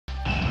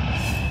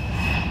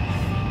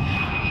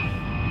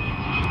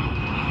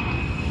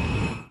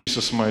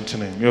Jesus' mighty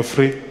name. You're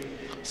free.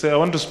 Say, I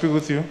want to speak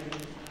with you.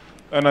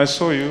 And I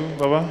saw you,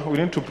 Baba. We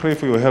need to pray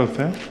for your health.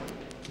 Eh?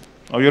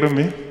 Are you hearing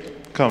me?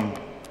 Come.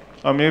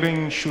 I'm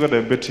hearing sugar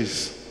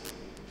diabetes.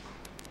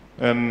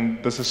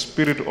 And there's a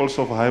spirit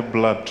also of high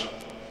blood.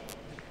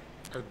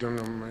 I don't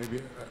know,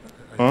 maybe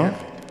I have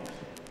it.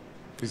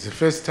 It's the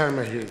first time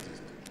I hear it.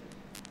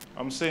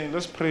 I'm saying,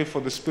 let's pray for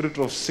the spirit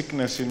of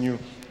sickness in you.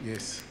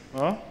 Yes.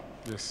 Huh?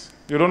 Yes.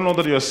 You don't know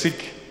that you're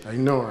sick. I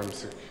know I'm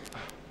sick.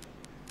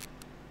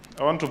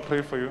 I want to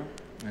pray for you.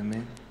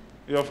 Amen.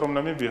 You're from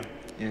Namibia?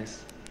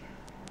 Yes.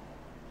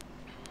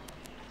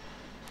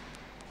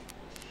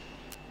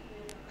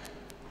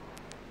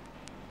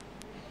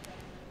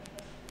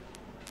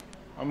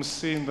 I'm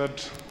seeing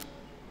that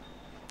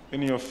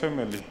in your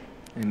family.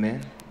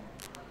 Amen.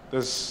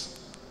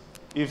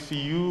 If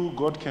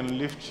God can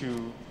lift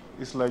you,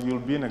 it's like you'll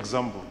be an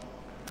example.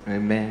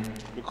 Amen.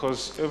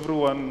 Because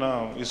everyone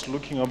now is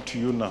looking up to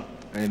you now.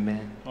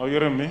 Amen. Are you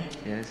hearing me?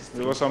 Yes.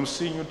 Because I'm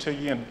seeing you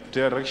taking a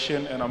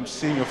direction and I'm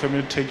seeing your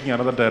family taking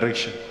another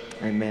direction.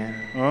 Amen.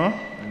 Huh?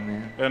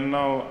 Amen. And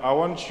now I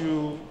want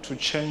you to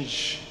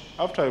change.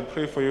 After I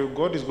pray for you,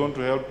 God is going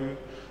to help you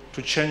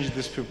to change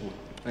these people.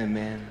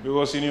 Amen.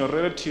 Because in your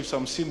relatives,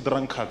 I'm seeing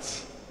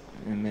drunkards.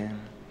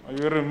 Amen. Are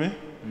you hearing me?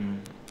 Mm.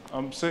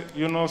 I'm saying,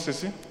 you know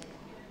Sissy?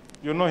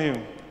 You know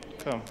him?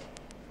 Come.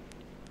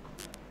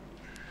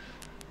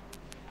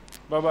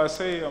 Baba, I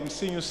say, I'm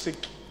seeing you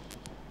sick.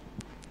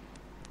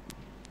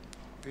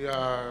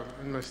 Yeah,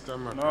 in my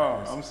stomach. No,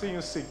 Yes. I'm seeing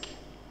you sick.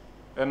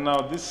 And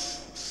now this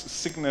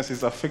sickness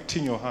is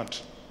affecting your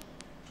heart.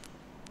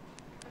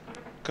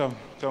 Come,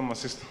 my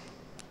sister.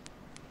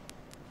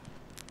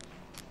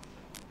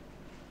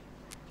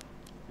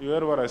 You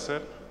heard what I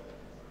said?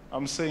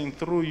 I'm saying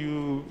through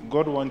you,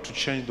 God wants to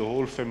change the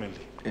whole family.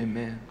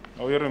 Amen.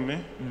 Are you hearing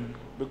me? Mm.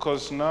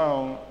 Because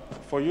now,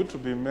 for you to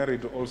be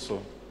married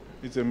also,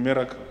 it's a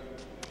miracle.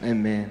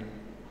 Amen.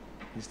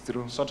 It's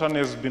true. Satan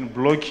has been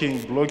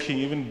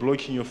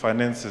blocking your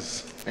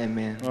finances.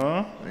 Amen.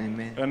 Huh?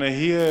 Amen. And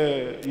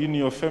here in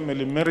your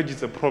family, marriage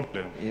is a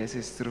problem. Yes,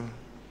 it's true.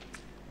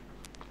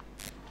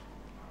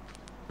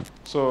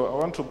 So I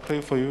want to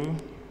pray for you.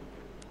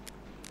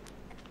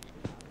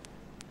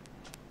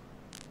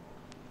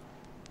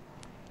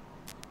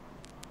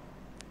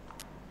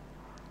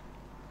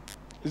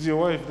 Is your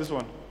wife this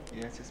one?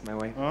 Yes, it's my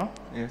wife. Huh?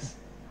 Yes.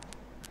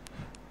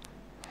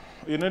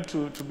 You need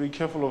to be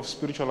careful of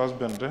spiritual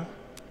husband. Eh?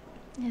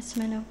 Yes,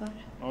 man of God.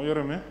 Are you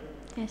hearing me?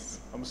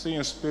 Yes. I'm seeing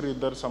a spirit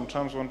that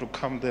sometimes want to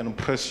come there and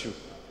press you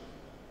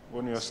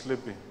when you're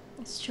sleeping.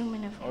 It's true,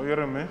 man of God. Are you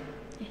hearing me?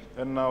 Yes.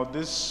 And now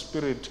this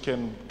spirit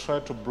can try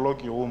to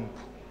block your womb.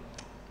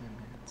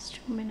 It's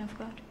true, man of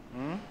God.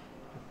 Hmm?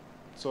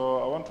 So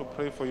I want to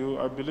pray for you.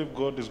 I believe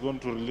God is going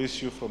to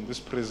release you from this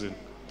prison.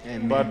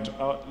 Amen.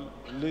 But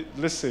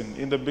listen,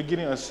 in the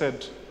beginning I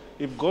said,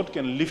 if God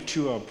can lift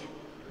you up,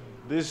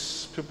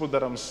 these people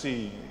that I'm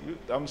seeing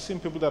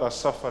people that are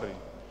suffering.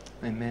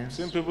 Amen. I'm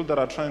seeing people that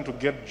are trying to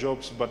get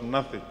jobs but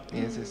nothing.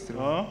 Yes, it's true.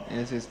 Huh?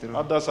 Yes, it's true.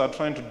 Others are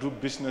trying to do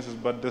businesses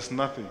but there's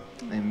nothing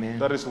Amen.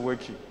 that is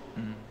working.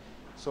 Mm.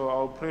 So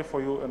I'll pray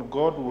for you and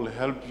God will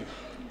help you.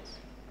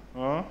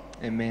 Huh?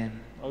 Amen.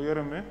 Are you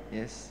hearing me?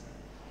 Yes.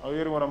 Are you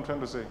hearing what I'm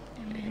trying to say?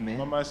 Amen.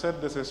 Mama, I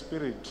said there's a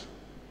spirit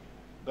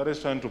that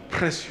is trying to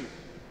press you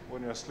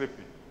when you're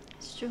sleeping.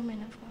 It's true,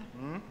 man of God.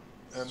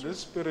 Hmm? And this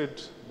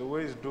spirit, the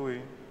way he's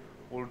doing,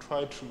 will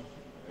try to...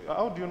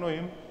 How do you know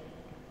him?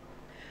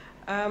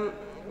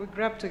 We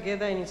grew up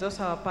together, and he's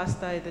also our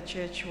pastor at the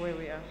church where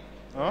we are.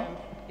 Huh?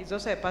 He's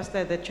also a pastor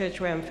at the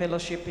church where I'm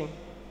fellowshipping.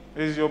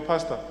 He's your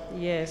pastor?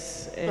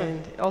 Yes,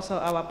 and also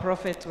our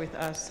prophet with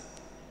us.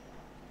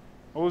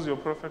 Who's your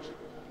prophet?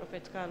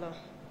 Prophet Carlo.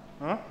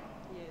 Huh?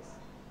 Yes.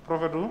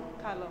 Prophet who?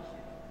 Carlo.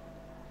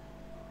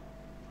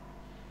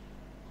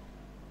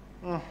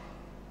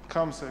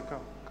 Come, sir,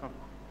 come.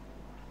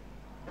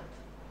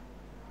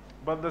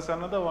 But there's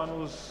another one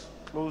who's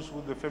close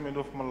with the family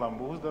of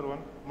Malambo. Who's that one?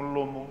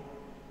 Mulomo.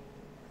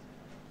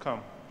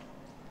 Come.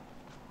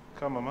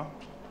 Come, Mama.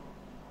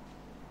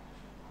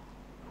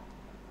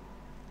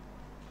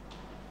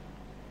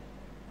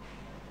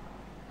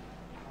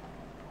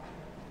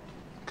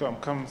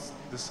 Come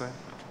this side.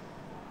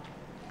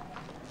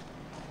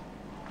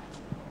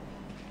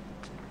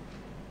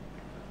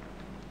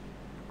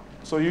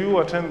 So you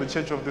attend the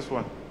church of this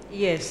one?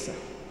 Yes.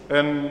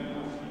 And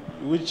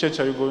which church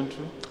are you going to?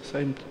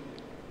 Saint.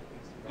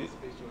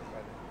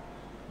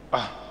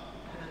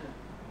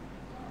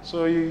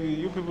 So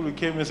you people who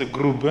came as a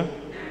group, eh?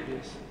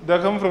 Yes. They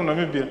come from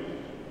Namibia?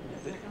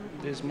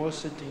 There's more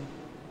sitting.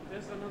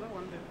 There's another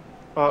one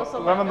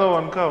there. Another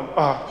one come. My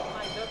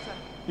daughter.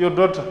 Your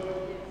daughter?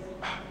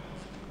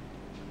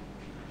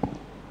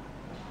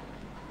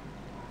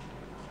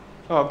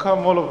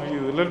 Come all of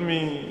you. Let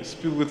me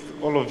speak with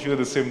all of you at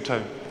the same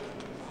time.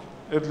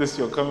 At least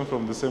you're coming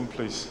from the same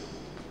place.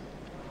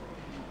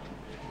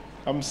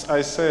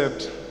 I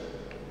said,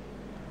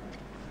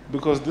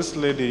 because this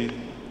lady,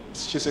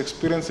 she's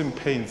experiencing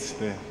pains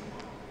there.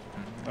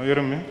 Are you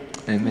hearing me?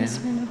 Amen.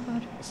 Yes, man of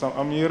God. So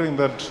I'm hearing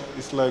that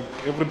it's like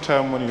every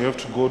time when you have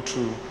to go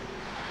to,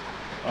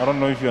 I don't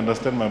know if you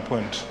understand my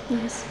point.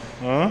 Yes.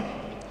 Huh?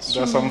 It's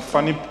There are true, some man of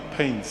funny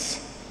pains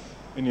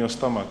in your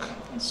stomach. God.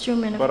 It's true,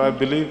 man of But I God.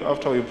 believe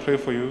after we pray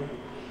for you,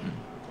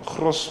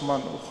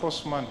 Grossman,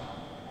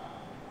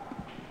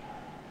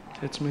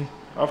 That's me.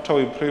 after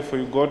we pray for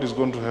you, God is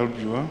going to help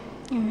you. Huh?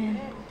 Amen.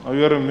 Are you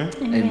hearing me?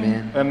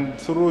 Amen. And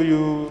through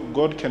you,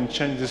 God can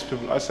change these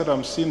people. I said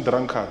I'm seeing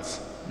drunkards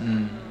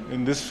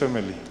in this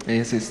family.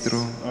 Yes, it's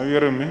true. Are you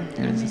hearing me?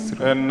 Yes, it's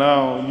true. And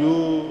now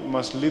you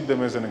must lead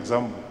them as an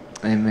example.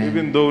 Amen.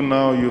 Even though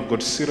now you've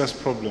got serious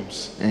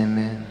problems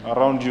Amen.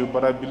 around you,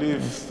 but I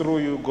believe through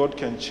you, God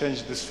can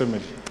change this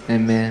family.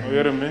 Amen. Are you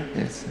hearing me?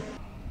 Yes.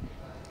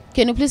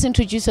 Can you please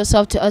introduce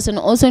yourself to us and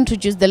also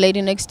introduce the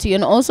lady next to you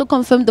and also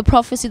confirm the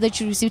prophecy that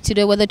you received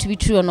today, whether to be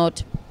true or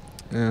not?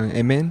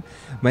 Amen.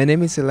 My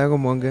name is Elago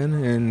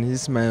Morgan, and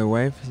this is my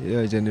wife,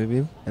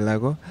 Genevieve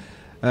Elago.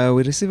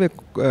 We received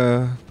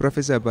a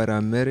prophecy about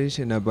our marriage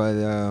and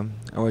about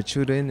our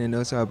children, and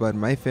also about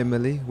my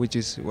family, which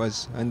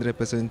was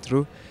 100%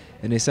 true,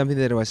 and it's something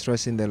that I was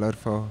trusting the Lord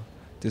for,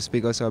 to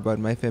speak also about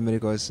my family,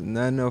 because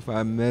none of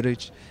our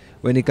marriage,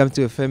 when it comes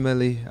to a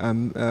family,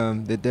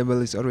 the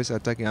devil is always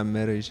attacking our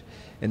marriage,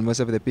 and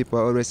most of the people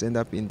always end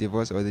up in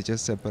divorce or they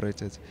just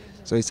separated.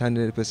 So it's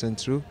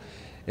 100% true.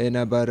 And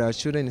about our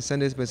children, it's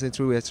 100%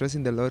 true. We are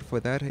trusting the Lord for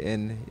that,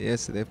 and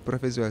yes, the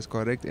prophecy was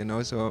correct. And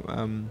also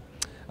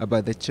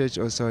about the church,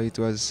 also it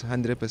was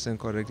 100%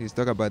 correct. He's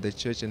talking about the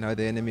church and how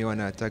the enemy want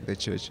to attack the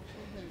church.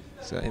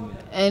 So amen.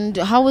 And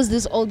how was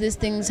this, all these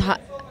things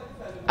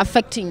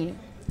affecting you?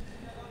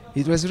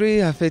 It was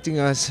really affecting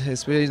us,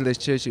 especially the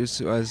church.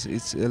 It's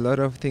a lot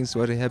of things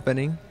were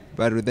happening,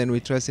 but then we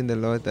trust in the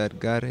Lord that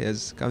God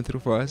has come through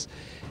for us,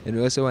 and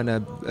we also want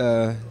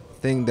to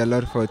thank the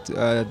Lord for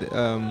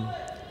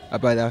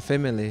about our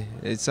family.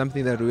 It's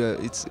something that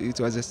it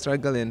was a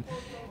struggle, and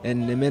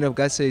the man of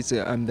God says,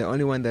 I'm the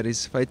only one that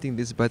is fighting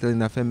this battle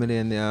in our family,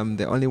 and I'm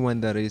the only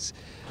one that is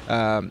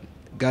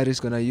God is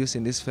going to use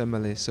in this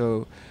family.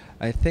 So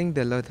I thank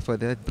the Lord for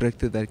that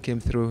breakthrough that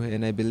came through,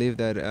 and I believe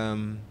that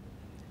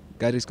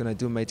God is going to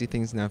do mighty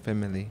things in our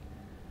family.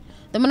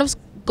 The man of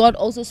God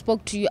also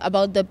spoke to you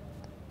about the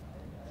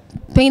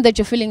pain that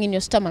you're feeling in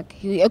your stomach.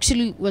 He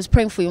actually was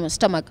praying for your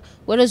stomach.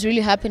 What was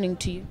really happening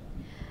to you?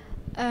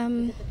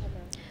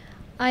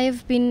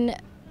 I've been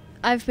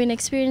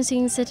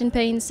experiencing certain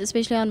pains,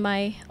 especially on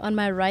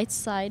my right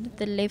side,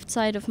 the left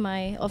side of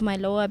my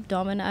lower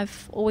abdomen.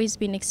 I've always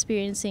been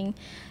experiencing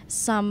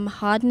some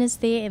hardness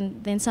there,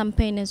 and then some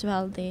pain as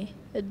well there.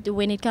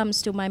 When it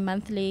comes to my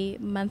monthly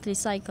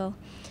cycle,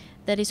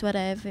 that is what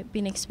I have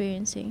been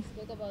experiencing.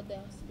 Spoke about the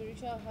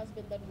spiritual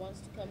husband that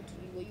wants to come to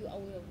you. Were you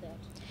aware of that?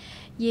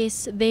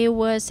 Yes, there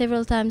were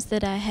several times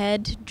that I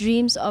had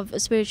dreams of a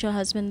spiritual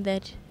husband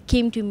that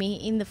came to me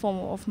in the form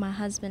of my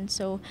husband,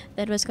 so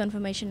that was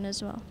confirmation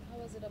as well. How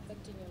was it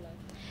affecting your life?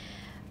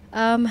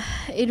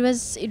 It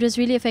was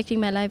really affecting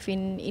my life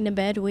in a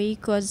bad way,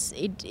 because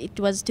it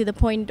was to the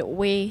point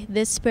where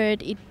this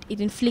spirit it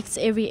inflicts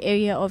every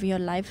area of your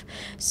life.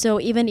 So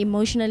even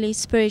emotionally,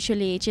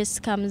 spiritually, it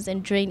just comes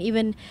and drain.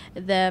 Even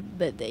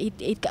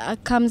it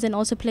comes and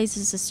also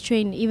places a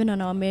strain even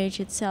on our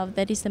marriage itself.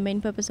 That is the main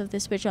purpose of the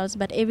spiritual house,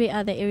 but every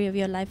other area of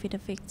your life it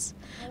affects.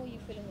 How are you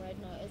feeling right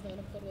now as the man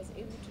of God was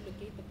able to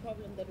locate the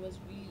problem that was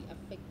really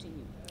affecting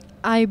you?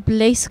 I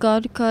bless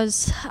God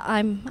because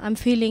I'm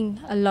feeling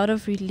a lot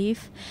of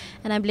relief,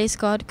 and I bless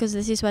God because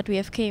this is what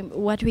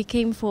we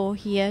came for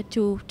here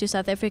to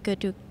South Africa,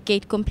 to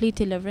get complete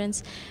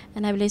deliverance,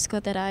 and I bless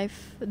God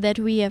that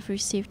we have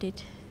received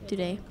it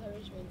today.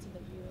 Encouragement to the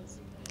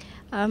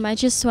viewers. I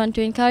just want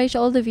to encourage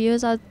all the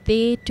viewers out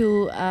there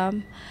to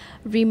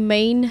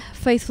remain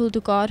faithful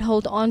to God,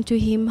 hold on to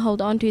Him,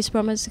 hold on to His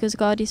promise, because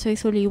God is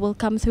faithful. He will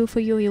come through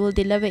for you. He will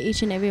deliver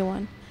each and every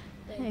one.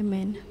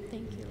 Amen.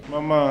 Thank you.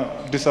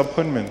 Mama,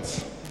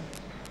 disappointments.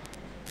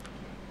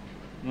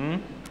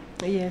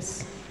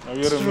 Yes. Are you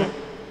It's hearing me? true.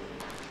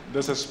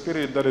 There's a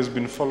spirit that has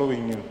been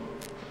following you.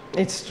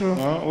 It's true.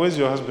 Where's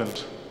your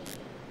husband?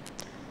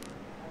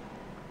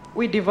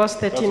 We divorced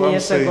That's 13 why I'm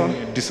years saying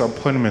ago.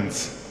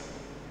 disappointments.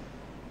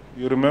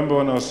 You remember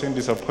when I was saying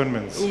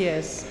disappointments?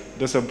 Yes.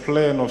 There's a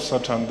plan of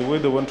Satan. The way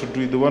they want to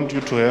do it, they want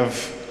you to have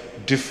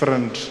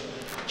different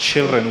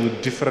children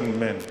with different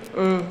men.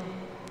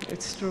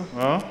 It's true.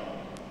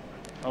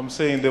 I'm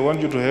saying they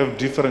want you to have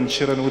different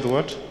children with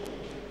what?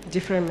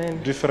 Different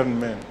men. Different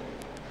men.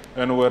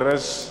 And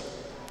whereas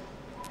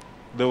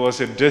there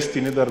was a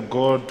destiny that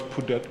God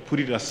put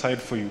it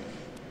aside for you,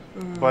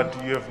 but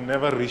you have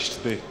never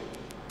reached there.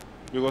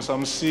 Because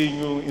I'm seeing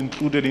you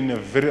included in a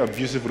very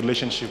abusive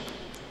relationship.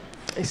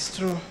 It's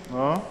true.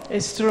 Huh?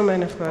 It's true,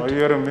 man of Are God. you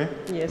hearing me?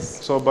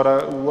 Yes. So, but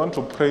I want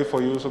to pray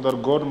for you so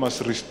that God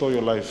must restore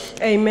your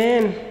life.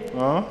 Amen.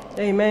 Huh?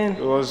 Amen.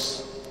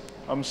 Because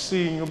I'm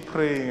seeing you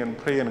praying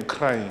and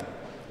crying,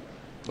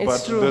 It's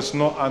but true. there's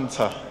no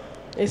answer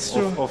It's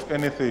true. of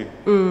anything.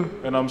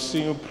 And I'm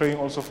seeing you praying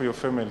also for your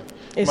family.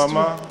 It's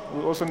Mama,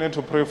 we also need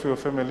to pray for your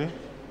family.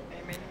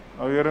 Amen.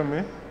 Are you hearing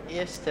me?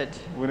 Yes, Dad.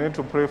 We need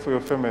to pray for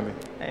your family.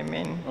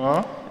 Amen.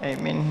 Huh?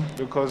 Amen.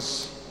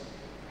 Because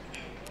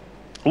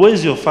where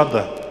is your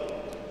father?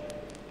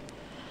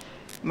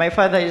 My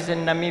father is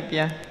in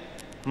Namibia.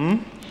 Hmm?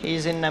 He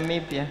is in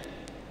Namibia.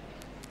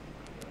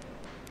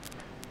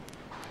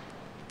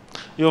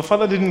 Your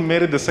father didn't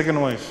marry the second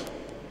wife.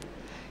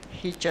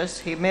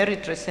 He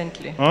married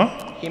recently.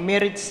 Huh? He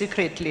married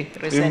secretly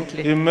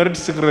recently. He married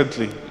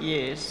secretly.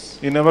 Yes.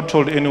 He never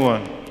told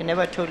anyone. He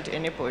never told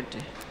anybody.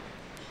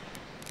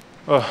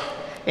 Oh,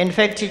 In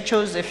fact, he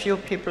chose a few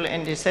people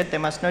and he said they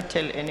must not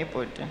tell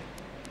anybody.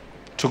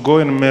 to go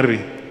and marry.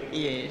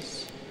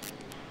 Yes.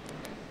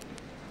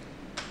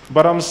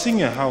 But I'm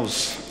seeing a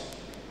house.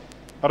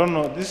 I don't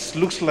know, this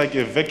looks like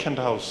a vacant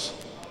house.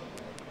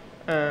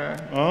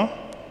 Huh?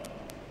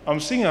 I'm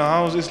seeing a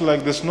house, it's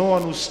like there's no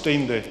one who's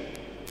staying there.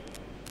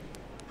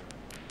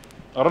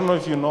 I don't know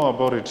if you know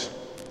about it.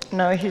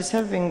 Now he's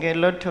having a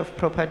lot of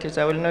properties.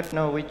 I will not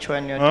know which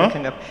one you're Huh?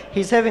 talking about.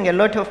 He's having a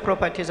lot of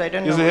properties. I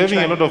don't He's know which having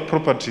a one. lot of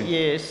property.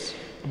 Yes.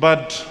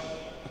 But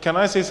can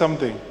I say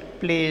something?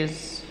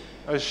 Please.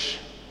 Ash.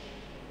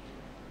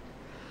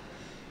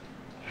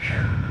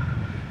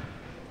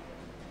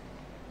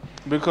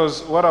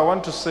 Because what I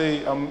want to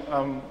say,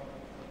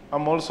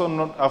 I'm also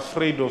not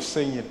afraid of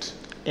saying it.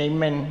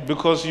 Amen.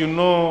 Because you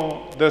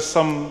know, there's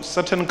some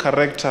certain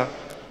character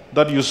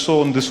that you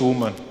saw in this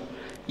woman.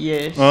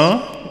 Yes.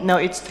 Huh? No,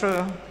 it's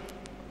true.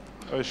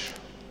 Ash.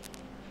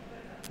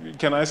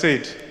 Can I say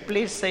it?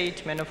 Please say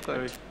it, man of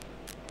God.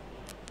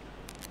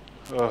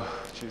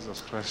 Oh, Jesus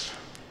Christ.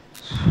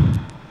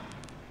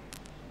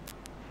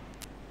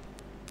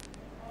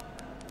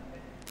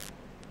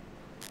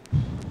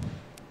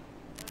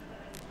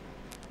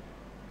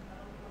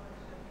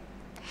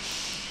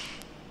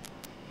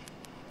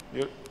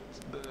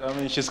 I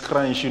mean, she's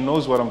crying. She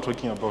knows what I'm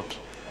talking about.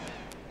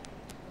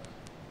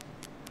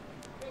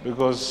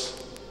 Because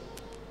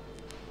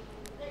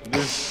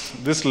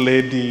this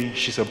lady,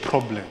 she's a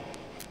problem.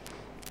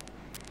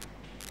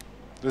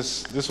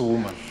 This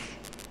woman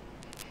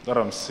that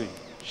I'm seeing,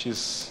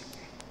 she's...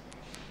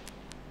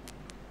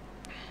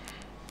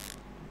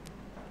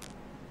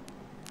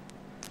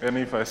 And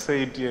if I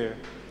say it here,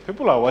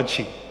 people are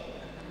watching.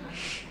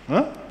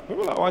 Huh?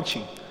 People are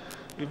watching.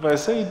 If I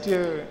say it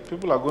here,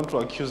 people are going to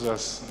accuse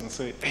us and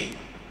say, hey,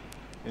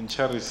 in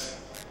Charis.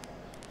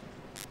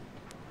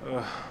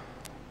 I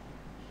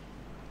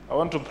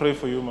want to pray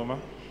for you, Mama,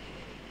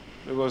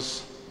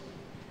 because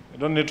you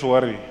don't need to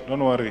worry.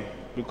 Don't worry,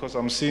 because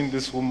I'm seeing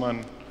this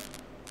woman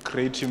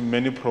creating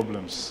many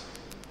problems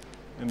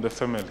in the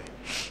family.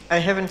 I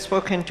haven't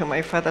spoken to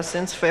my father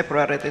since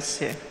February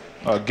this year.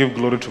 Give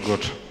glory to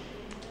God.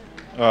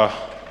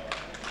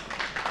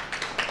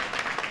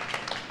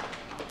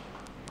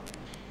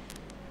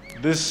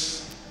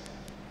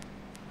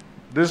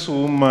 This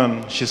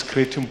woman, she's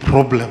creating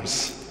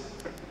problems,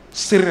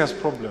 serious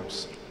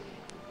problems.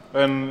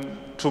 And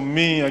to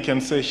me, I can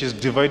say she's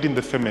dividing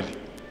the family.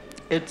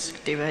 It's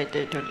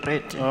divided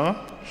already. Huh?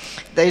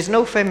 There is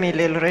no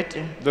family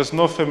already. There's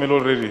no family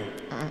already.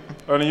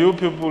 And you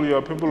people, you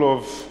are people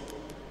of...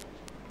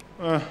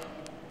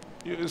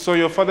 so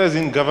your father is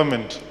in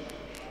government?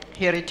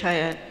 He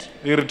retired.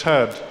 He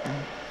retired.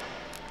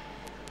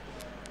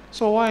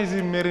 So why is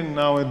he married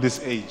now at this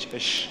age?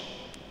 Ish.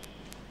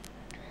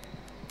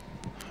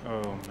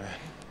 Oh man.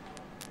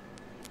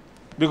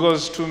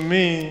 Because to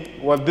me,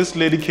 what this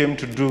lady came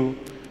to do,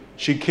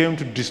 she came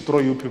to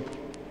destroy you people.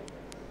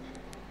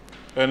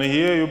 And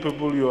here you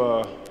people, you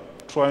are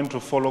trying to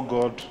follow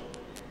God.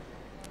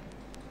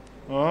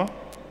 Huh?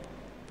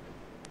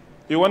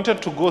 You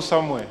wanted to go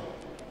somewhere.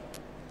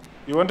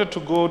 You wanted to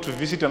go to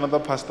visit another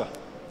pastor.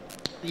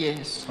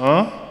 Yes.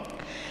 Huh?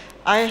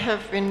 I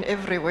have been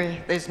everywhere.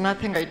 There's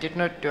nothing I did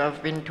not do.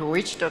 I've been to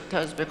witch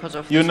doctors because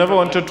of You this never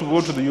problem. wanted to go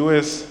to the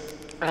US?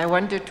 I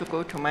wanted to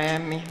go to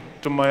Miami.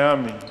 To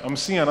Miami. I'm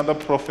seeing another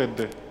prophet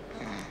there.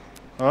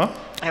 Huh?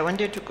 I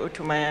wanted to go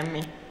to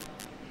Miami.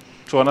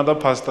 To another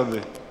pastor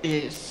there.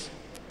 Yes.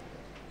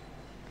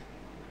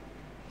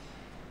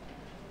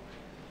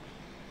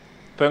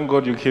 Thank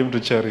God you came to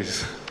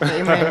Charis.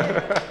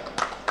 Amen.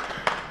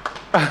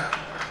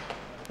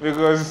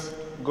 Because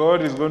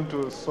God is going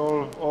to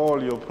solve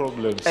all your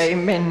problems.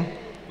 Amen.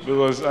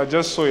 Because I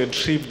just saw a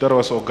trip that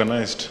was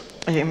organized.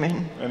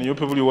 Amen. And you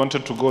people, you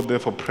wanted to go there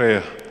for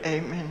prayer.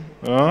 Amen.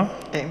 Huh?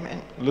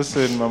 Amen.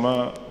 Listen,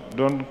 Mama,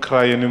 don't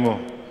cry anymore.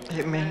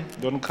 Amen.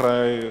 Don't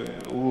cry.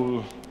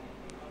 We'll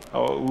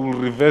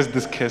reverse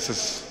these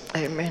cases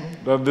Amen.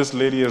 that this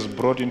lady has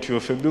brought into your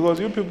family. Because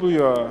you people,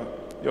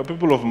 you're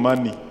people of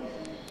money.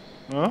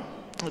 Huh?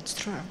 It's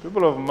true.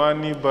 People of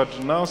money,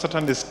 but now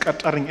Satan is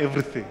scattering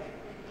everything.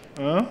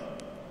 Huh?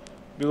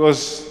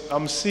 Because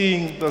I'm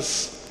seeing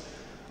this,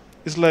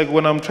 it's like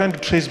when I'm trying to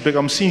trace back,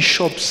 I'm seeing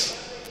shops.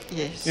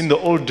 Yes. In the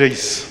old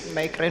days.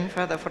 My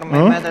grandfather from my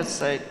mother's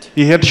side.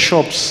 He had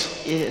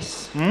shops.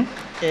 Yes. Hmm?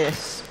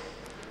 Yes.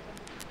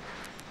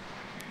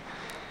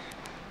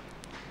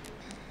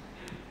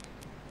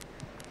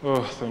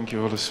 Oh, thank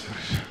you, Holy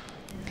Spirit.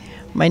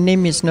 My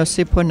name is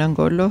Nosipo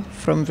Nangolo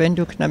from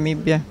Windhoek,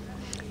 Namibia.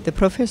 The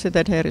prophecy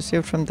that I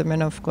received from the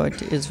man of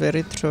God is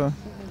very true.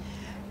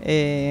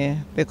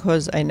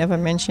 Because I never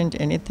mentioned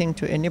anything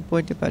to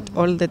anybody, but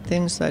all the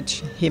things that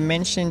he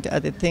mentioned are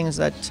the things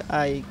that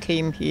I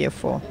came here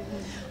for,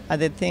 are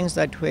the things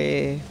that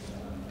were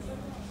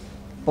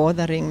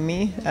bothering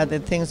me, are the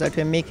things that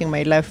were making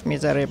my life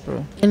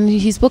miserable. And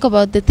he spoke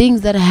about the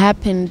things that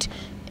happened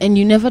and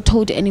you never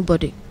told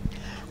anybody.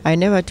 I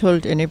never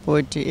told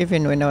anybody,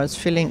 even when I was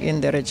filling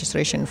in the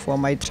registration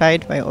form. I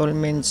tried by all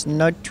means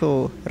not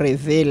to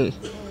reveal,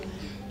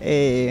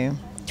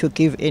 to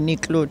give any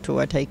clue to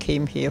what I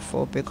came here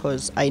for,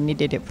 because I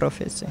needed a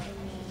prophecy.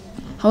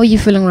 How are you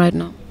feeling right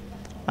now?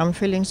 I'm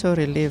feeling so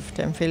relieved.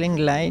 I'm feeling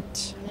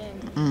light.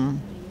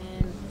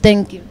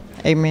 Thank you.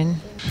 Amen.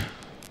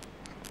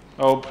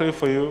 I'll pray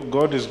for you.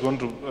 God is going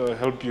to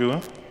help you.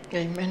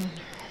 Amen.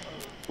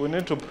 We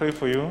need to pray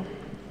for you.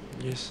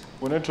 Yes.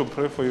 We need to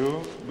pray for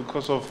you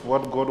because of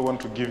what God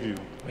wants to give you.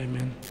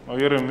 Amen. Are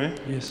you hearing me?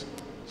 Yes.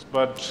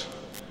 But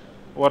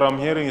what I'm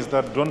hearing is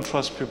that don't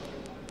trust people.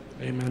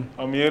 Amen.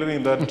 I'm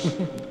hearing that.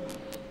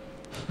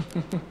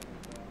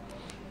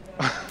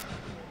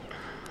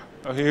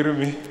 Are you hearing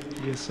me?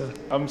 Yes, sir.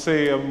 I'm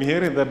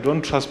hearing that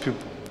don't trust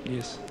people.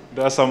 Yes.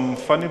 There are some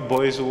funny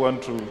boys who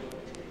want to.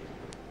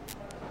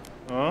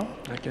 Huh?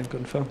 I can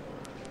confirm.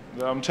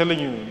 I'm telling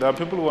you, there are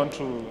people who want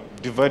to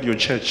divide your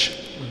church.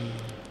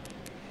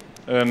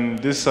 And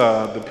these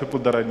are the people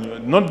that I knew.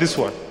 Not this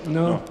one.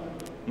 No.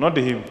 Not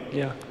him.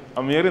 Yeah.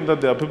 I'm hearing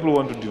that there are people who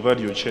want to divide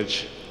your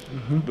church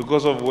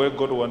because of where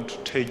God wants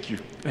to take you.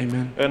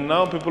 Amen. And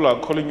now people are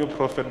calling you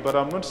prophet, but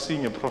I'm not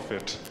seeing a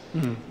prophet.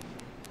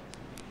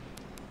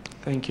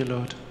 Thank you,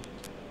 Lord.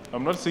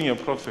 I'm not seeing a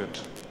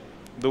prophet.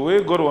 The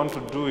way God wants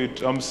to do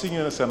it, I'm seeing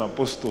it as an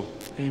apostle.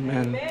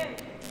 Amen.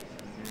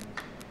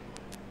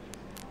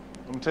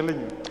 I'm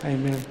telling you.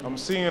 Amen. I'm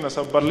seeing it as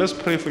a, but let's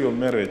pray for your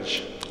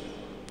marriage.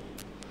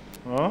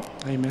 Huh?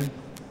 Amen.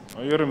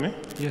 Are you hearing me?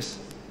 Yes.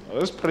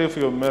 Let's pray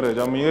for your marriage.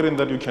 I'm hearing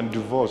that you can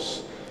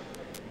divorce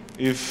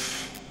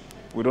if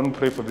we don't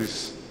pray for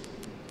this.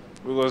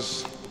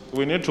 Because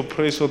we need to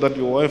pray so that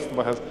your wife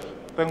has.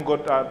 Thank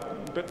God.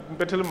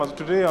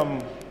 Today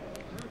I'm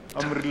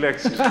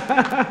relaxed.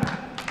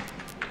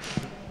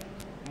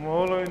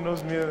 Maholo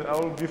knows me. I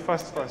will be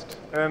fast.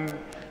 And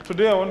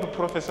today I want to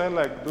prophesy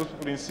like those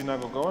people in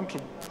synagogue. I want to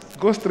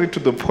go straight to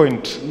the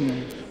point.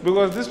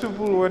 Because these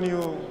people, when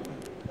you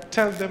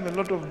tell them a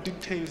lot of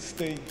details,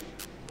 they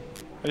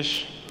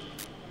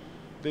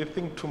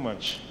think too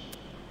much.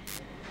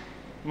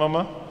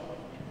 Mama,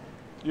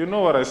 you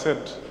know what I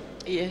said?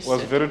 Yes.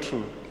 Was very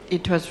true.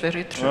 It was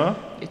very true. Huh?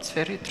 It's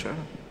very true.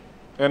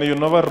 And you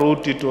never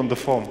wrote it on the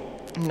form.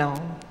 No.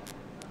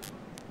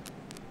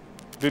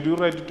 Did you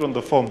write it on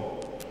the form?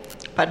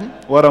 Pardon?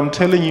 What I'm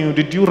telling you,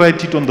 did you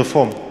write it on the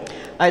form?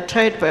 I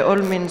tried by all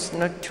means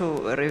not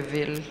to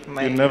reveal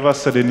my... You never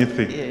said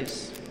anything.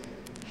 Yes.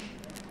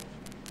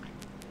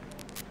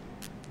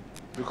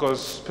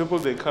 Because people,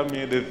 they come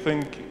here, they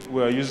think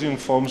we are using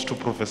forms to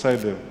prophesy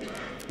them.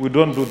 We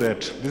don't do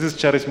that. This is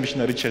Charis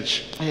Missionary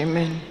Church.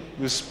 Amen.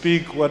 We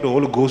speak what the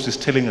Holy Ghost is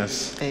telling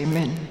us.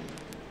 Amen.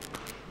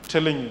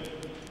 Telling you.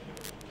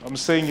 I'm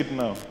saying it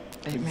now.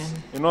 Amen.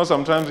 You know,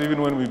 sometimes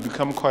even when we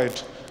become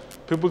quiet,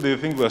 people, they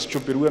think we are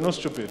stupid. We are not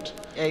stupid.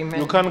 Amen.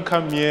 You can't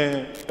come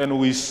here and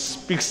we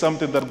speak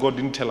something that God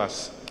didn't tell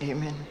us.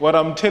 Amen. What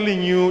I'm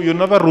telling you, you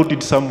never wrote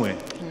it somewhere.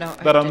 No,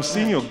 That I I'm did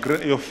seeing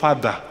not. your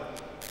father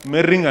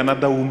marrying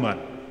another woman.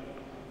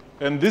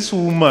 And this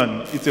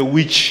woman is a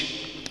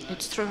witch.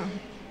 It's true.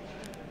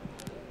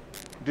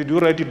 Did you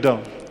write it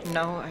down?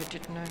 No, I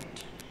did not.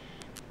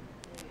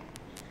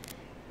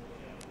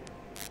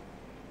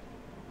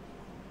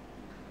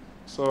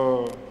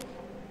 So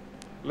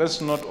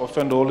let's not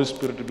offend the Holy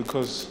Spirit,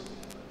 because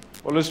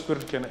Holy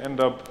Spirit can end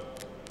up,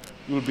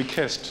 you'll be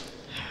cursed.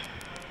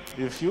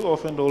 If you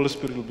offend the Holy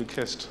Spirit, you'll be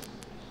cursed.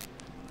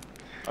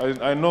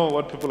 I know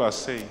what people are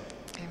saying.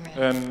 Amen.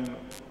 And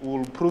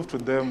we'll prove to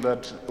them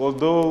that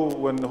although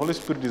when the Holy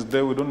Spirit is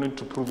there, we don't need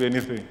to prove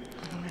anything.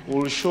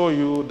 We'll show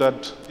you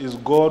that it's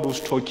God who's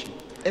talking.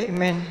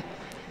 Amen.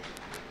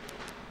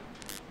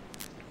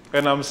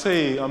 And I'm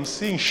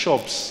seeing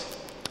shops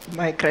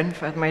My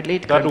grandfather, my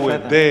late that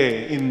grandfather. were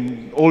there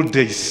in old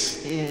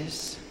days.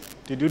 Yes.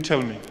 Did you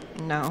tell me?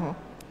 No.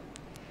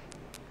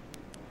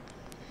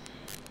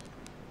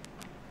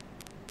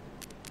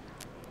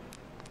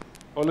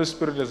 Holy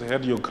Spirit has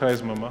heard your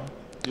cries, Mama.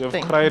 You have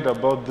Thank cried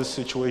about this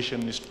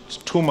situation. It's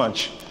too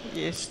much.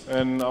 Yes.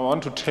 And I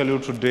want to tell you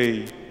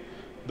today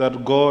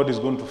that God is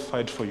going to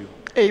fight for you.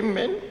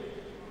 Amen.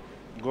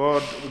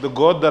 God, the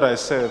God that I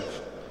serve,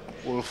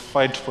 will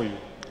fight for you.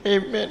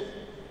 Amen.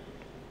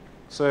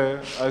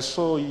 So I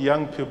saw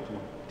young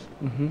people.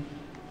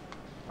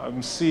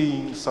 I'm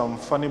seeing some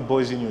funny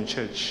boys in your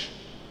church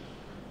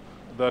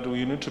that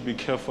we need to be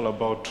careful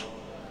about.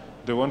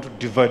 They want to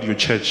divide your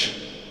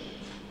church.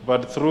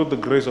 But through the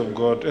grace of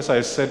God, as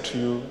I said to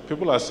you,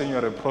 people are saying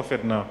you're a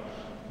prophet now.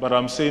 But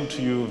I'm saying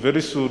to you,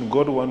 very soon,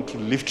 God wants to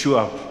lift you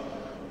up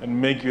and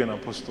make you an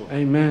apostle.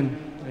 Amen.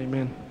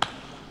 Amen.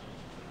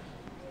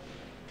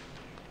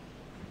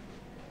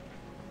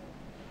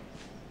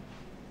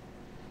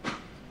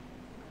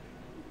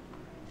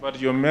 But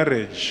your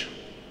marriage,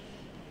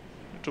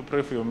 you need to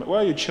pray for your marriage. Where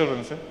are your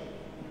children, sir?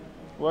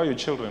 Where are your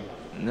children?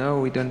 No,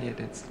 we don't yet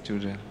have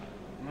children.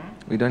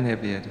 We don't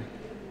have yet.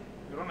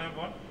 You don't have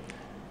one?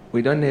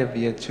 We don't have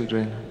yet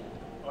children.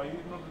 Are you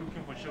not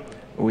looking for children?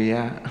 We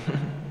are.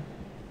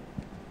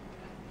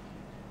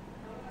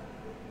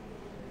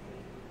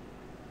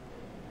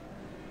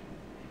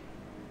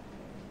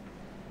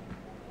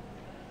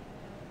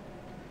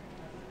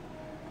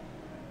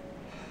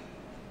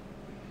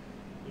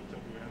 Lift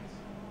up your hands.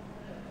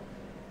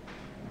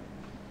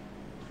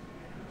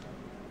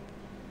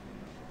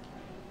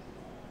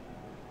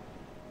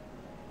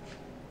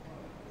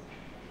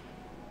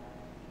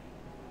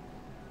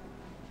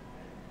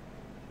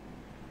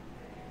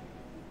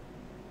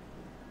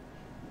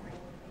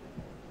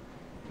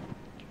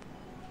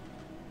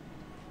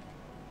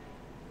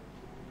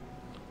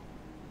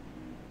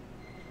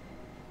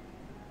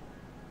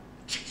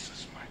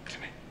 Jesus, mighty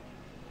name.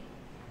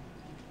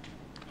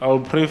 I'll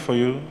pray for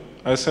you.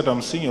 I said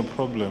I'm seeing a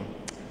problem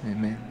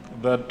Amen.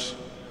 that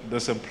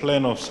there's a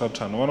plan of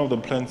Satan. One of the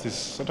plans is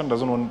Satan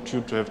doesn't want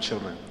you to have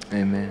children.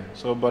 Amen.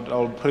 So, but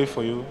I'll pray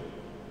for you,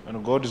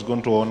 and God is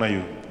going to honor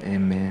you.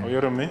 Amen. Are you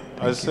hearing me?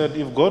 I said,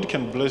 if God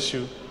can bless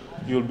you,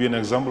 you'll be an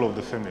example of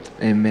the family.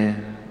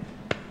 Amen.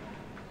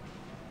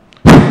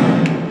 Come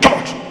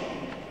out!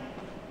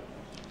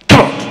 Come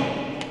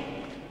out!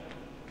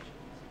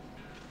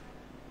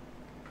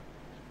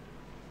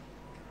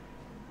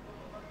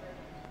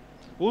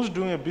 Who's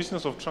doing a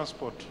business of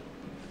transport?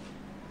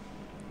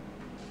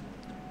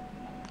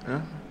 Huh?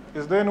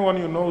 Is there anyone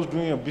you know who's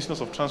doing a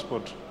business of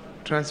transport?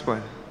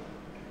 Transport.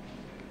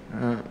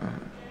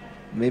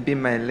 Maybe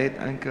my late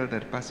uncle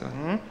that passed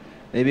on.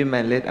 Maybe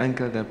my late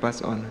uncle that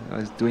passed on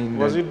was doing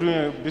Was that. he doing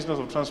a business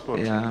of transport?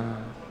 Yeah.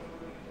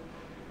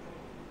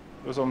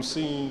 Because I'm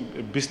seeing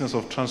a business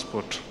of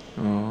transport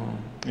Oh.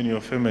 in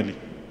your family.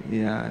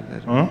 Yeah.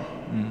 That, Huh?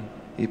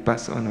 He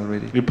passed on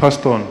already. He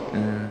passed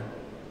on.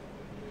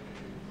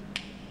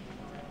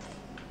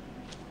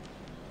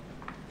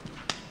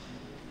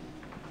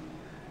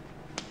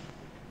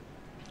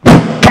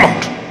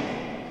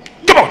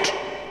 Come out,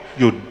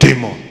 you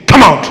demon.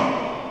 Come out.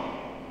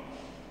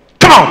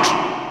 Come out.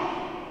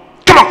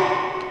 Come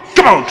out.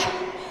 Come out.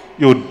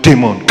 You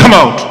demon. Come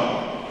out.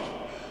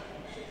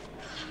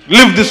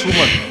 Leave this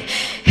woman.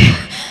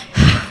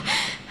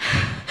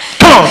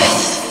 Come out.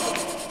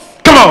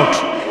 Come out.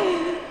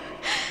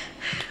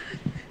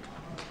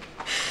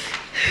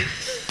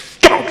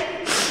 Come out.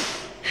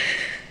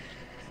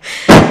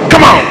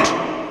 Come out.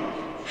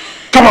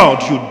 Come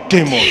out, you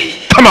demon.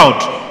 Come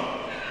out.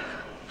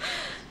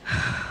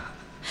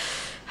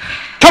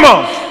 Come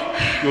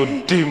out,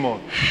 you demon.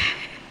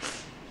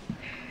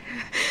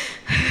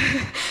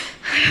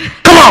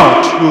 Come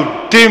out,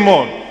 you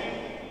demon.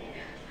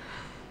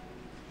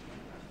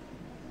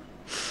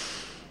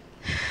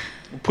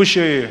 Push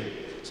your ear.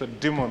 It's a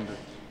demon there.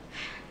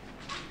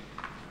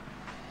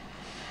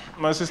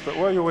 My sister,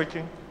 where are you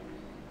working?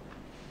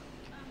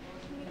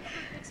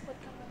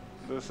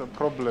 There's a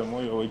problem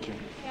where you're working.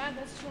 Yeah,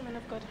 that's true, man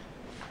of God.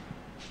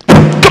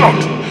 Come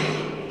out!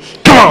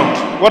 Come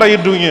out! What are you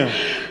doing here?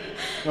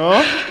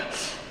 Huh?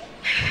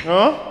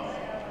 Huh?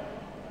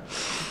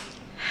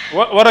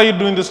 What are you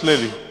doing, this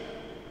lady?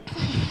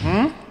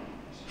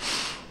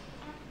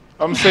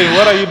 I'm saying,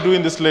 what are you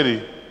doing, this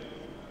lady?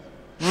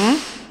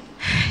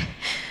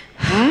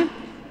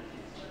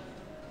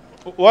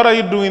 What are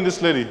you doing,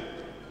 this lady?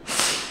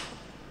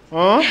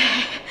 Huh?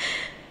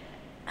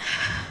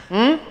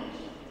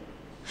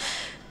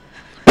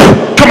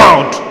 Come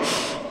out!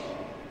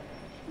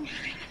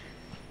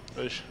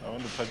 Ish, I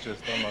want to touch your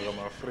stomach, I'm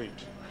afraid.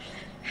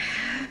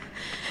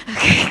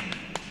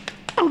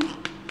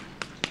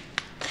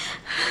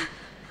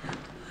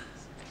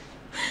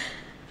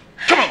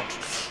 Come out!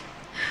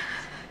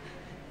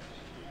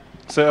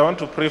 So I want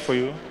to pray for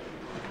you.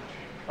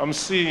 I'm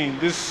seeing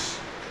this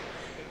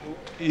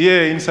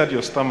here inside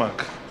your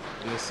stomach.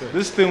 Yes, sir.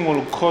 This thing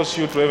will cause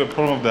you to have a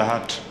problem of the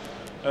heart.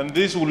 And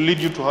this will lead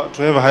you to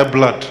have high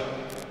blood.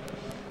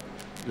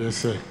 Yes,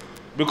 sir.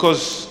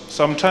 Because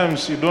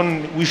sometimes you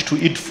don't wish to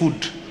eat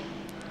food.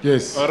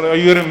 Yes, Are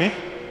you hearing me?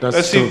 That's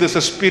As true. if there's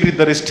a spirit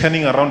that is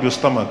turning around your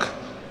stomach.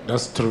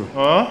 that's true.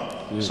 Huh?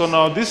 Yes. So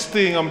now this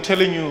thing, I'm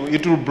telling you,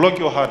 it will block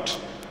your heart.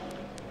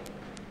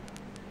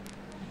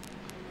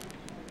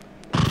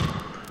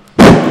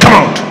 Come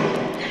out!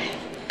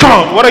 Come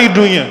out! What are you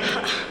doing here?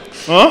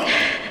 Huh?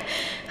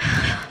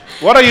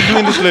 What are you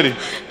doing, this lady?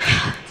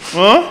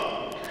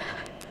 Huh?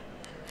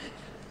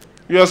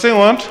 You are saying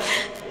what?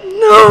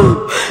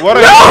 No. What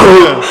are you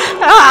doing here?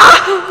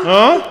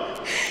 Huh?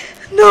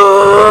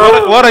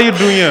 No. What are you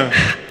doing here?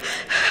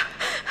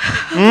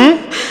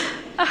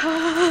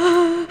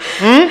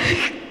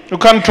 You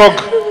can't talk.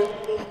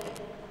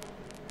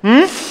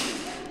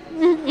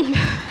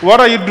 What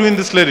are you doing,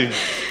 this lady?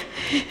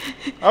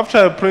 After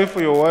I pray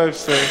for your wife,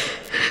 sir,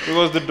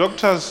 because the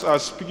doctors are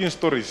speaking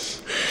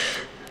stories.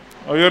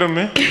 Are you hearing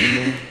me?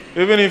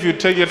 Even if you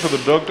take it to the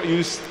doctor,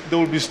 there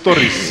will be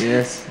stories.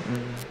 Yes.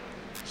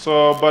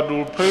 So, but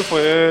we'll pray for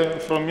her.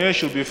 From here,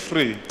 she'll be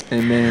free.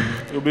 Amen.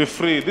 You'll be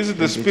free. This is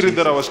the spirit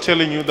that I was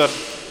telling you that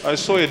I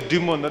saw a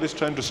demon that is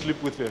trying to sleep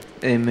with her.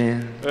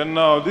 Amen. And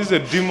now, this is a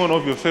demon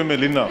of your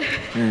family now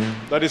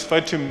that is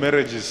fighting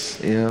marriages.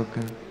 Yeah,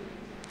 okay.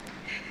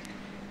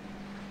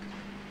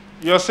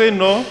 You are saying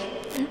no?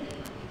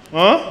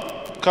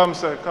 Huh? Come,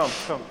 sir, come.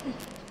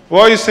 Why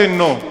are you saying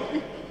no?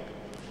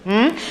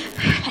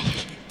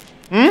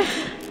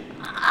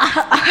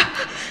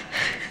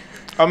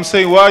 I'm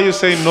saying, why are you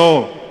saying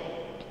no?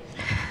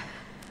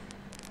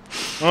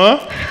 Huh?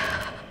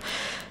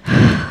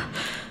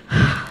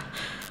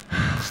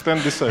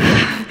 Stand this side.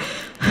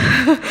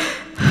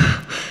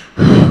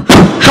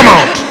 Come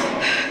out!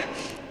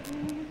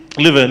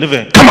 Leave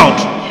it. Come out!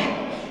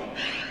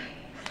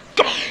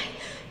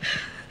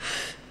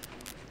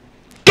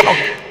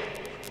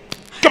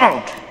 Come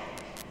out!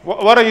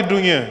 What are you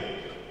doing here?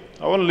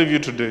 I want to leave you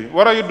today.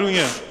 What are you doing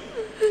here?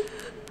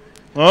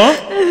 Huh?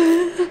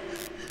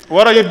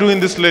 What are you doing,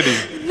 this lady?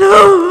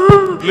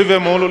 No. Leave her,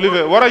 Molo, leave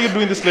her. What are you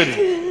doing, this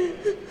lady?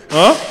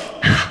 Huh?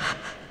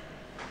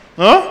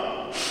 Huh?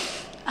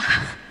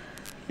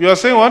 You are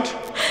saying what?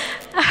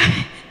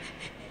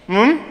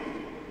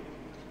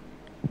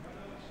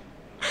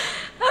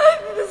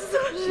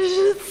 She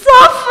should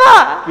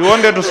suffer. You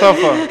want her to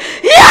suffer?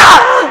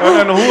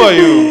 Yeah. And who are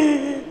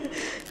you?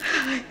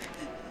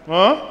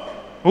 Huh?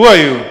 Who are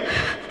you?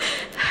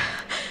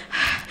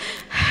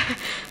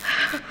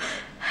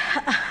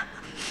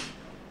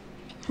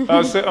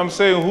 I'm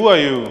saying, who are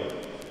you?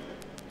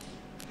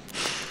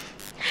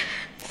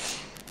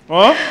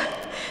 Huh?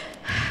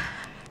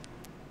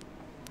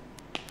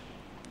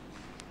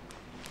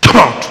 Come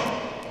out!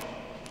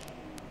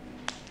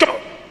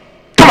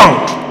 Come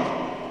out!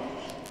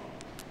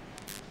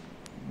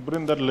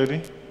 Bring that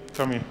lady.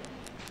 Come here.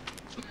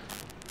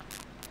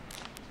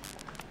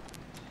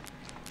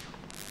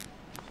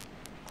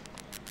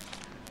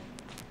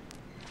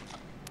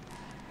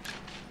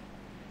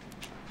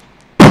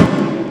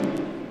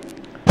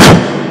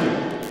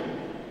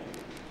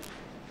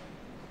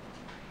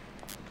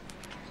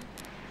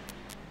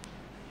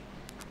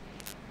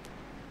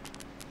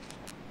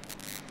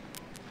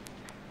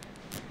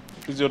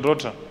 Is your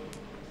daughter?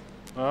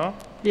 Huh?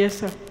 Yes,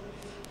 sir.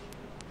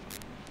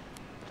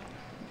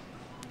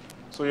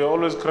 So you're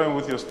always crying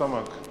with your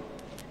stomach?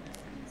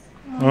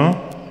 Huh?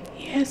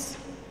 Yes.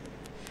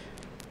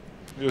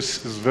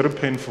 Yes, it's very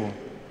painful.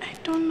 I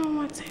don't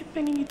know what's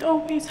happening. It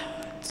always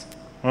hurts.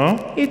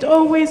 Huh? It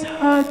always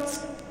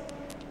hurts.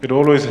 It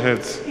always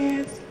hurts.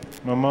 Yes.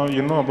 Mama,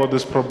 you know about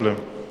this problem?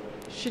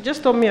 She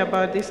just told me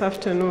about this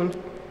afternoon.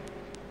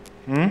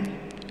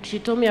 She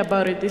told me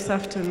about it this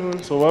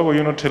afternoon. So why were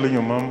you not telling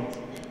your mom?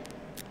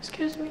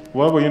 Excuse me?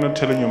 Why were you not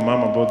telling your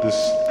mom about this?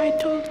 I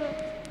told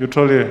her. You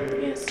told her?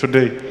 Yes.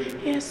 Today?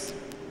 Yes.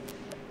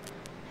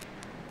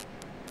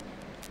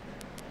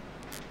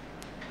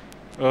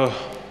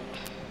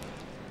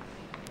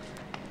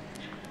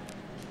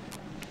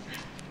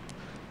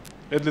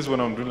 At least when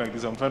I'm doing like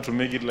this, I'm trying to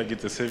make it like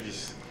it's a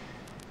service.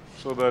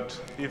 So that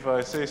if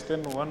I say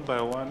stand one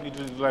by one, it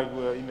is like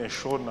we're in a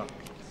show now.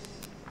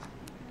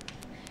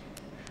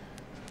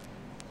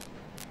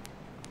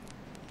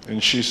 In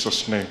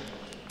Jesus' name.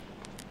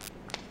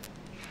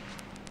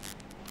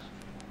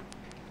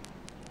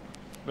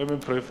 Let me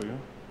pray for you.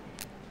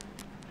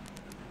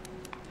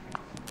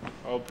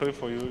 I'll pray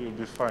for you, you'll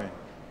be fine.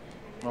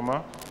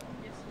 Mama?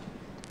 Yes.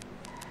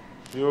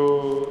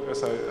 You,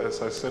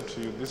 as I said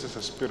to you, this is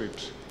a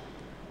spirit.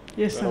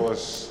 Yes, sir.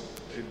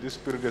 This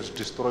spirit has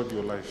destroyed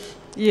your life.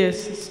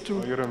 Yes, it's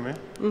true. You hear me?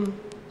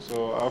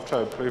 So after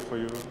I pray for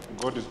you,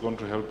 God is going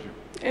to help you.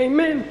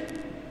 Amen.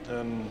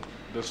 And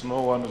there's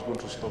no one who's going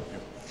to stop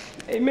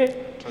you. Amen.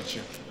 Touch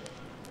you.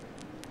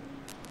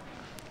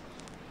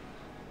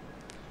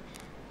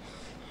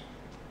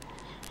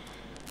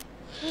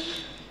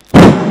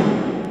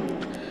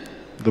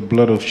 The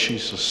blood of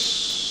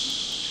Jesus.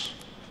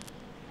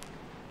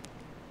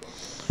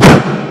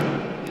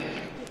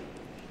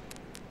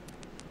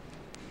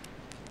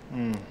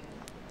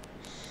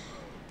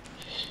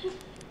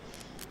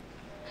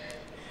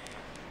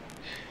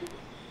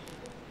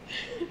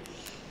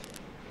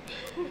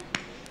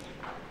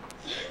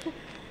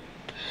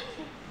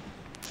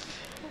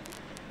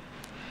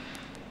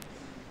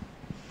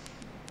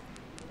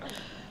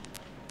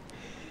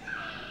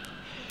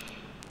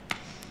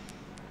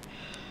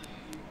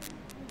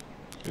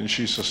 In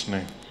Jesus'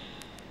 name.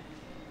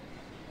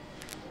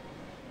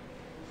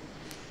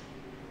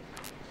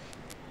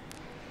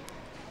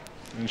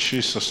 In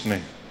Jesus'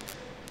 name.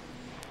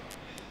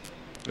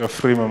 You're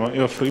free, Mama.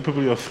 You're free.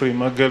 People, you're free.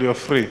 My girl, you're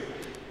free.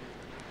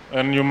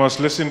 And you must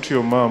listen to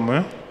your mom,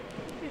 eh?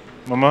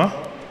 Mama,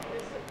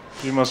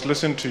 you must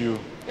listen to you.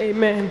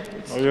 Amen.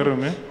 Are you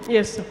hearing me?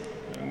 Yes, sir.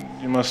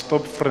 You must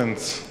stop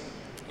friends.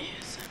 Yes,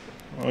 sir.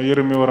 Are you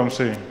hearing me what I'm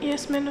saying?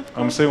 Yes, man of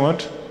God. I'm saying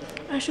what?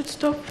 I should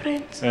stop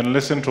friends. And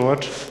listen to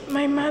what?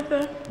 My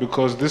mother.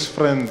 Because these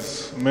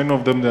friends, many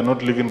of them, they're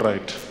not living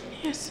right.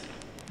 Yes.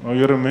 Are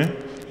you hearing me?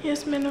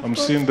 Yes, man of I'm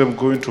God. seeing them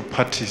going to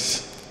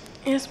parties.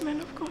 Yes, man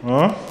of God.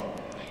 Huh?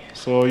 Yes.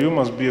 So you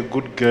must be a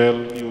good girl.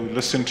 You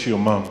listen to your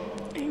mom.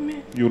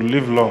 Amen. You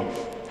live long.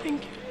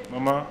 Thank you.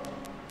 Mama,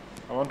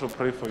 I want to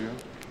pray for you.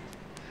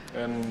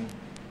 And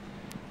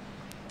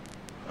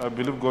I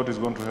believe God is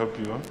going to help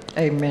you. Huh?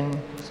 Amen.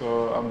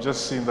 So I'm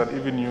just seeing that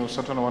even you,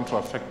 Satan want to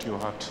affect your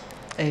heart.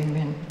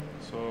 Amen.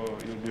 So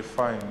you'll be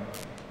fine.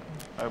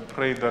 I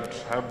pray that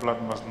high blood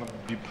must not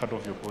be part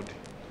of your body.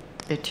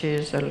 It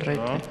is already.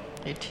 Huh?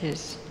 It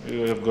is.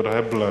 You have got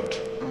high blood.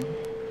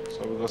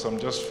 So because I'm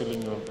just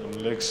feeling your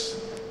legs,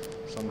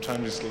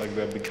 sometimes it's like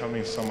they're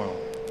becoming somehow.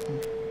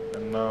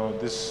 And now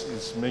this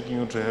is making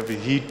you to have a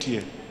heat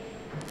here.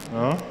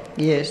 Huh?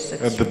 Yes.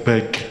 At the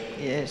back.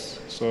 Yes.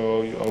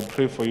 So I'll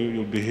pray for you,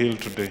 you'll be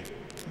healed today.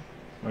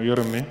 Are you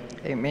hearing me?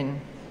 Amen.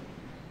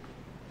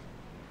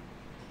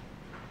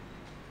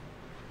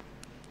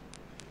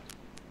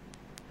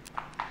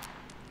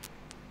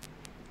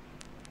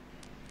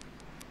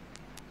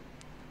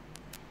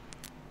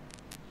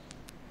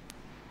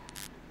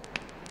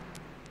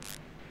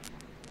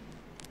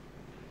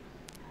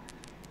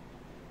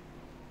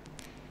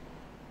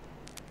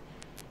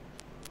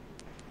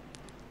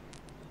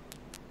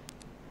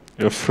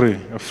 You're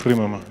free,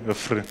 Mama, you're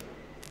free.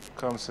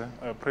 Come, sir,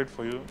 I prayed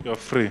for you, you're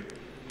free.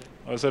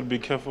 I said be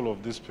careful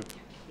of these people.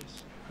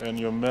 Yes. And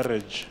your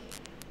marriage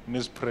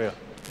needs prayer.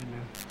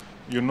 Amen.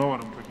 You know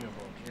what I'm talking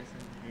about. Yes,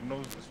 you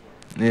know this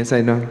one. Yes,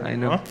 I know.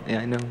 Huh? Yeah,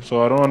 I know.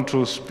 So I don't want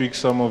to speak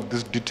some of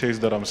these details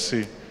that I'm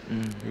seeing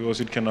because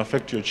it can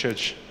affect your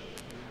church.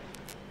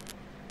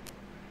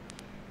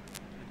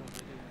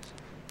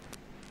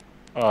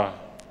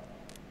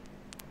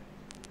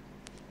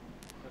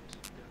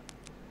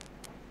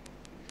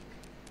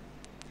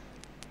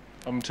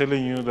 I'm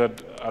telling you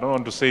that I don't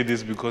want to say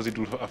this because it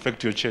will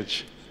affect your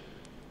church.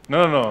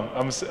 No.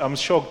 I'm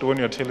shocked when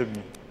you're telling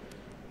me,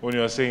 when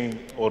you're saying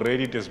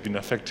already it has been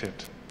affected.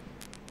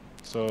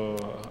 So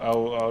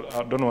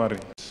don't worry.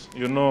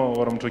 You know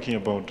what I'm talking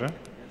about, eh?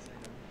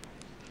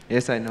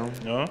 Yes, I know.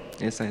 Yeah?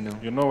 Yes, I know.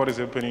 You know what is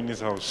happening in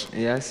this house?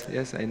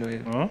 Yes, I know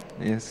it. Huh?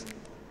 Yes.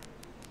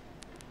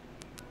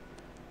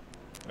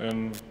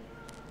 And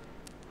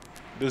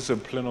this is a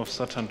plan of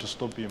Satan to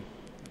stop him.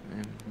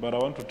 But I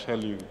want to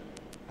tell you,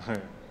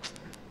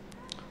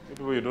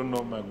 people, you don't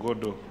know my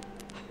God, though.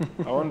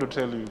 I want to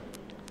tell you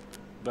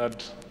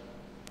that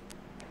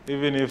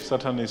even if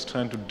Satan is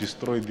trying to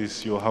destroy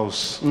your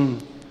house,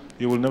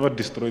 he will never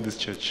destroy this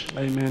church.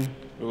 Amen.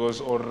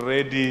 Because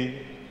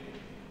already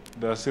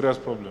there are serious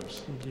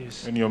problems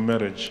Yes. in your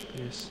marriage.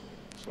 Yes.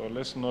 So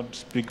let's not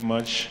speak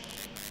much.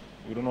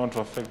 We don't want to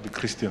affect the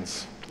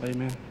Christians.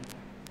 Amen.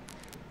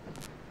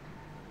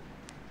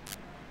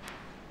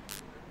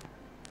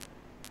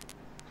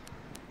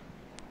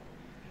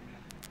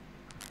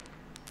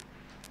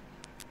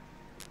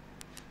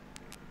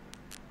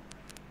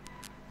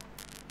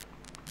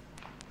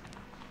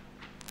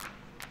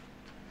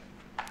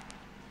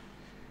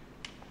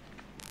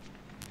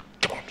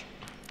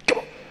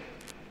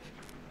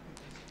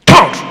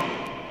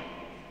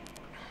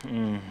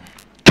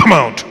 Come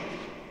out!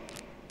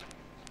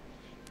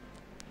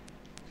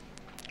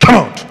 Come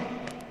out!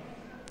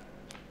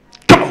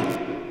 Come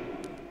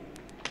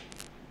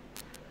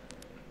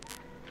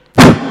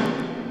out!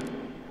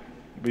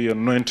 Be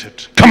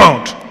anointed. Come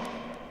out!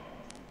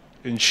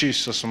 In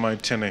Jesus'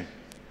 mighty name.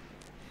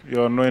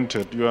 You are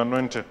anointed. You are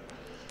anointed.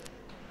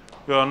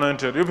 You are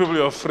anointed. You people,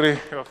 you are free.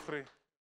 You are free.